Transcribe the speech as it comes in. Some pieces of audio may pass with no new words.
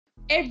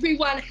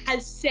everyone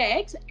has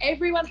sex.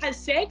 Everyone has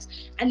sex.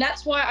 And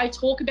that's why I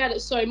talk about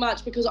it so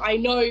much, because I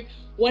know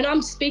when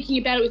I'm speaking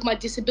about it with my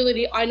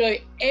disability, I know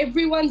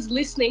everyone's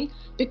listening,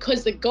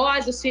 because the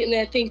guys are sitting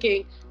there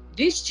thinking,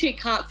 this chick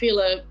can't feel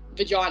a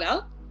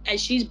vagina and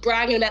she's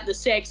bragging about the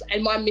sex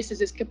and my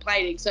missus is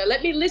complaining. So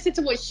let me listen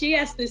to what she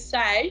has to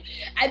say.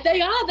 And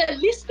they're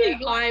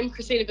listening. I'm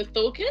Christina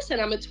Vithoulkas and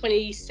I'm a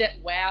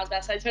 27, wow, I was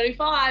about to say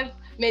 25.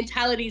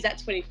 Mentality's at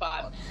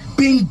 25.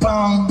 Bing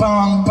bong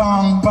bong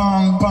bong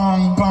bong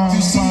bong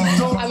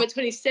bong. I'm a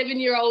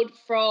 27-year-old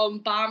from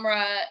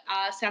Barmera,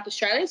 South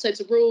Australia. So it's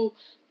a rural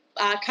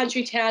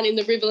country town in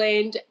the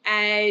Riverland,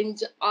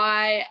 and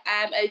I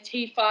am a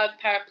T5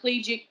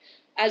 paraplegic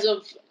as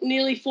of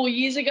nearly 4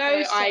 years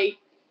ago. I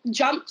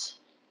jumped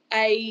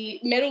a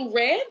metal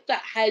ramp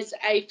that has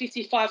a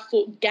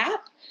 55-foot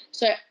gap.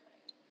 So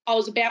I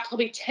was about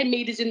probably 10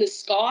 metres in the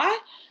sky,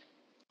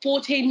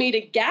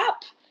 14-metre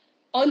gap,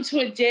 onto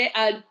a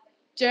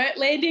dirt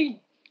landing.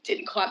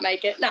 Didn't quite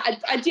make it. No,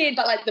 I did,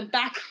 but like the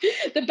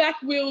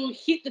back wheel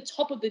hit the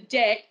top of the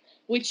deck,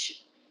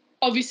 which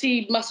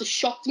obviously must have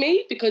shocked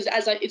me, because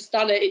as it's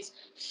done it, it's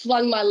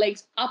flung my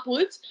legs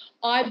upwards.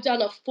 I've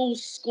done a full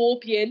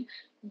scorpion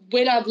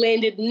when I've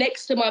landed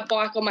next to my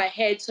bike on my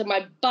head, so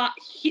my butt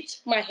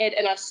hit my head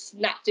and I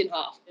snapped in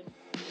half.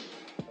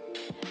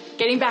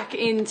 Getting back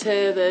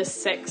into the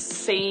sex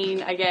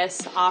scene, I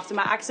guess, after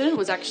my accident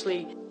was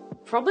actually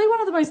probably one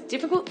of the most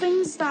difficult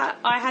things that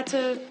I had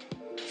to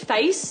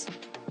face.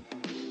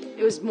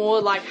 It was more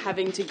like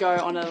having to go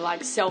on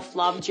a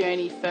self-love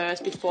journey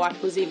first before I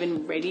was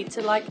even ready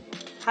to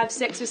have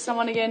sex with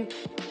someone again.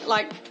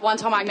 One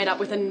time I met up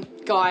with a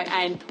guy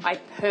and I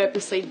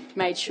purposely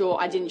made sure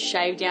I didn't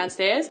shave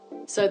downstairs.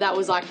 So that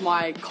was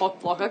my cock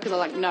blocker, because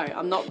I was no,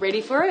 I'm not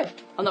ready for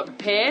it. I'm not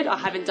prepared. I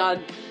haven't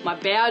done my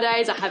bow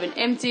days. I haven't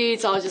emptied.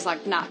 So I was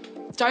just nah,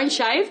 don't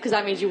shave, because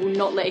that means you will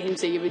not let him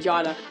see your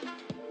vagina.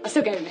 I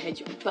still gave him a head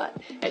job, but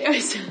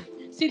anyways.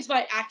 Since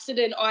my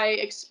accident, I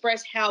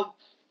express how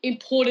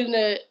important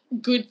a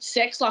good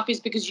sex life is,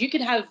 because you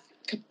can have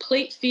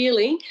complete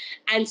feeling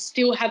and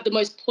still have the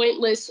most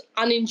pointless,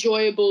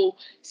 unenjoyable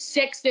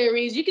sex there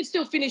is. You can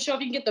still finish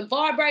off, you can get the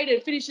vibrator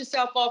and finish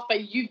yourself off,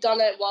 but you've done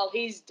it while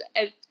he's...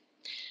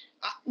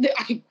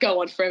 I could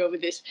go on forever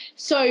with this.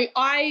 So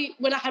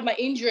when I had my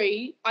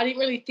injury, I didn't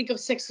really think of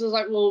sex. I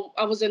was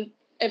I wasn't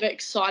ever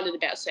excited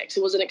about sex.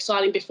 It wasn't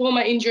exciting before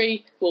my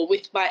injury,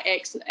 with my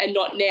ex, and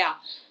not now.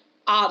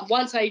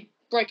 Once I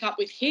broke up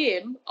with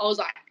him, I was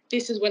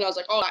this is when I was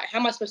how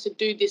am I supposed to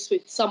do this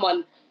with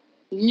someone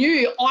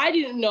new? I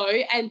didn't know.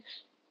 And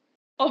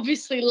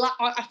obviously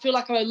I feel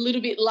like I'm a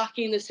little bit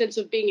lucky in the sense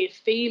of being a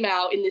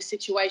female in this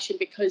situation,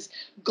 because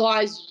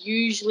guys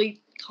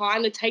usually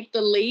kind of take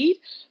the lead,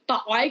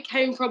 but I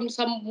came from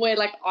somewhere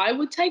I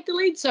would take the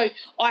lead. So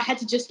I had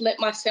to just let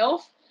them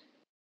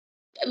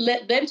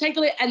take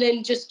the lead, and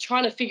then just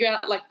trying to figure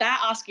out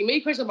that, asking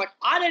me questions. I'm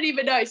I don't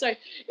even know. So it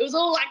was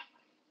all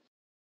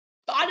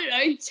I don't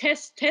know,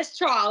 test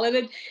trial. And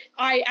then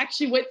I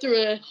actually went through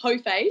a hoe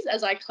phase,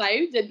 as I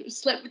claimed, and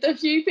slept with a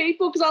few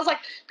people, because I was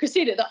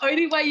Christina, the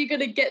only way you're going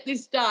to get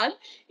this done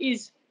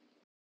is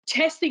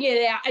testing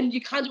it out, and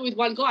you can't do it with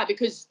one guy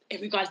because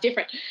every guy's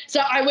different. So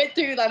I went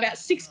through about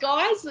 6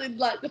 guys in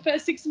the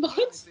first 6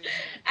 months,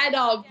 and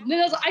then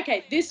I was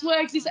okay, this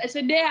works.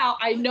 So now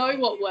I know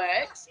what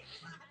works.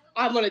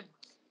 I'm on a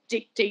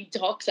dick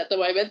detox at the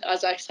moment,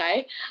 as I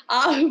say.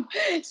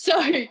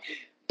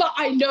 But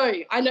I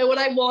know what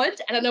I want,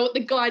 and I know what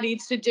the guy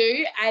needs to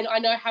do, and I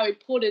know how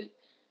important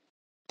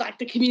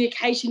the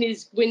communication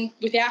is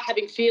without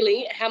having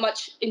feeling, how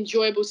much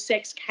enjoyable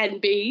sex can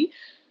be.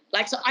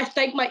 So I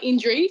thank my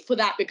injury for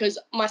that, because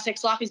my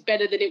sex life is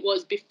better than it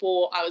was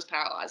before I was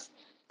paralysed.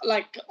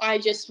 I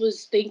just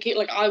was thinking,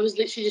 I was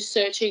literally just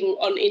searching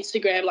on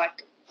Instagram,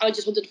 I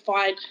just wanted to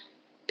find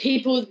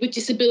people with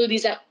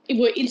disabilities that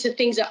were into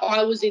things that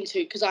I was into,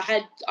 because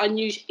I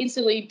knew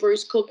instantly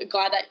Bruce Cook, a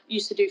guy that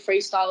used to do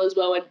freestyle as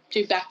well and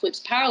do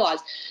backflips,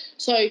 paralysed.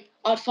 So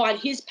I'd find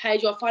his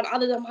page, or I'd find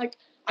others.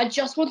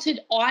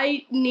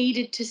 I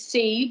needed to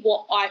see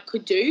what I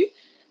could do.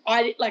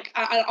 I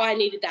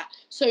needed that.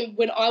 So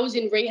when I was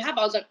in rehab,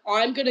 I was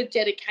I'm going to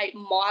dedicate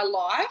my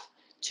life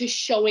to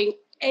showing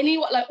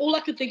anyone. All I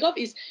could think of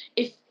is,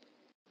 if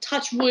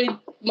touch wood,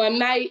 my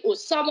mate or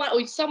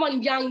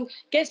someone young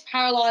gets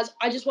paralysed,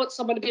 I just want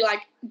someone to be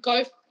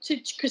go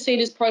to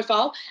Christina's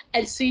profile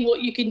and see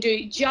what you can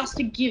do, just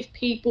to give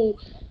people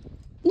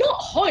not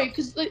hope,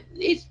 because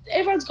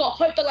everyone's got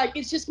hope, but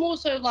it's just more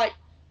so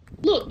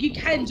look, you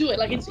can do it.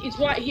 It's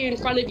right here in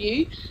front of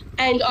you.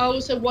 And I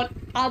also want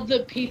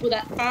other people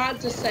that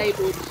aren't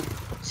disabled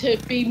to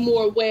be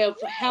more aware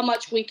of how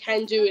much we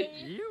can do,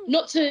 and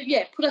not to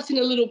put us in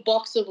a little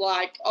box of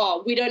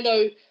we don't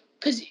know.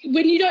 Because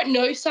when you don't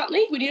know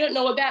something, when you don't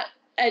know about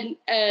an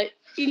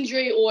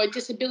injury or a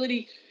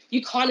disability,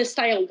 you kind of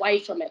stay away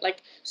from it.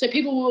 So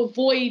people will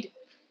avoid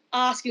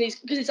asking these,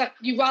 because it's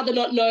you rather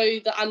not know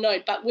the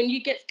unknown. But when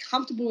you get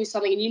comfortable with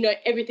something and you know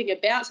everything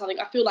about something,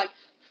 I feel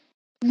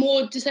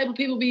more disabled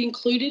people be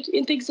included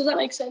in things. Does that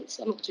make sense?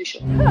 I'm not too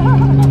sure.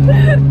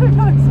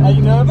 Are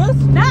you nervous?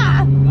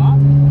 Nah!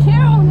 No?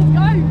 Carol, let's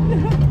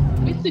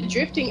go! With the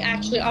drifting,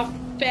 actually, I've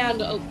found,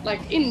 like,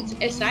 in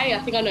SA, I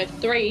think I know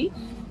 3.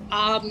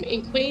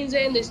 In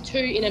Queensland, there's 2.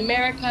 In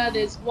America,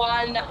 there's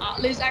 1.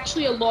 There's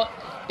actually a lot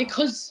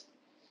because,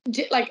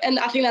 like, and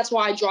I think that's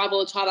why I drive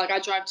all the time. Like,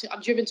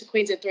 I've driven to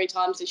Queensland 3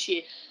 times this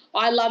year.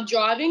 I love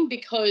driving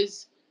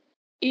because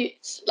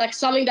it's, like,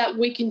 something that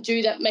we can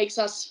do that makes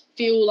us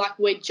feel like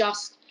we're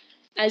just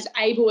as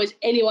able as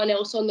anyone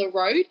else on the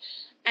road.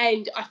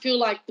 And I feel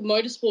like the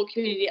motorsport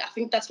community, I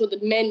think that's what the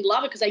men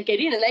love it, because they get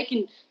in and they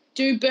can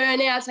do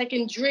burnouts, they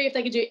can drift,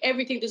 they can do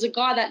everything. There's a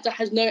guy that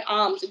has no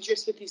arms and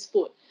drifts with his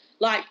foot.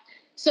 Like,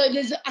 so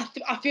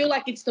I feel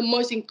like it's the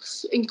most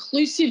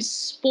inclusive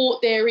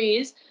sport there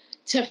is,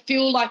 to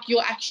feel like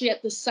you're actually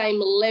at the same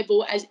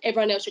level as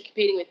everyone else you're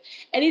competing with.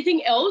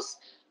 Anything else,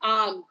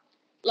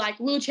 like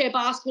wheelchair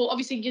basketball,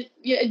 obviously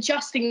you're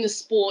adjusting the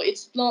sport.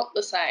 It's not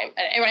the same.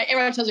 And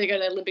everyone tells me to go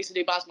to the Olympics to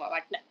do basketball. I'm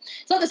like, no,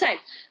 it's not the same.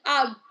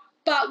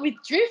 But with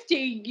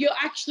drifting, you're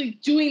actually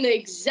doing the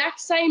exact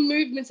same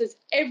movements as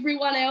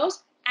everyone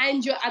else,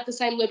 and you're at the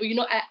same level. You're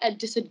not at a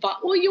disadvantage.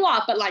 Well, you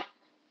are, but like,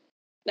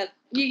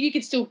 you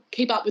can still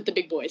keep up with the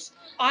big boys.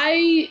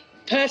 I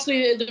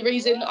personally, the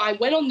reason I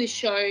went on this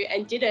show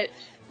and did it,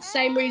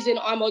 same reason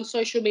I'm on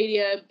social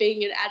media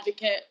being an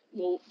advocate,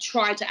 well,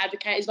 trying to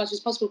advocate as much as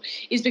possible,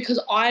 is because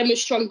I'm a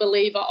strong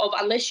believer of,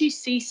 unless you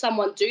see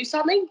someone do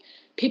something,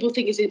 people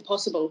think it's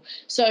impossible.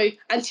 So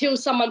until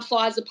someone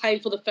flies a plane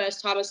for the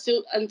first time,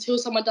 until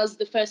someone does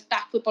the first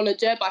backflip on a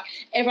dirt bike,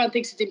 everyone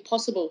thinks it's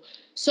impossible.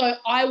 So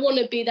I want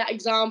to be that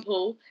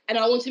example, and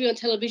I want to be on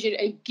television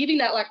and giving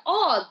that, like,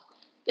 oh,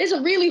 there's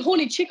a really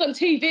horny chick on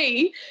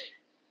TV.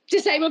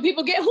 Disabled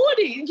people get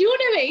horny. Do you know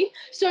what I mean?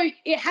 So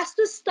it has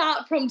to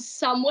start from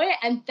somewhere,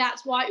 and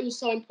that's why it was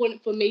so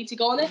important for me to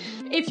go on there.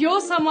 If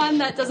you're someone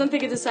that doesn't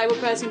think a disabled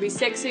person can be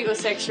sexy or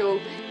sexual,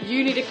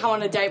 you need to come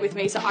on a date with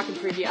me so I can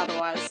prove you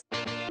otherwise.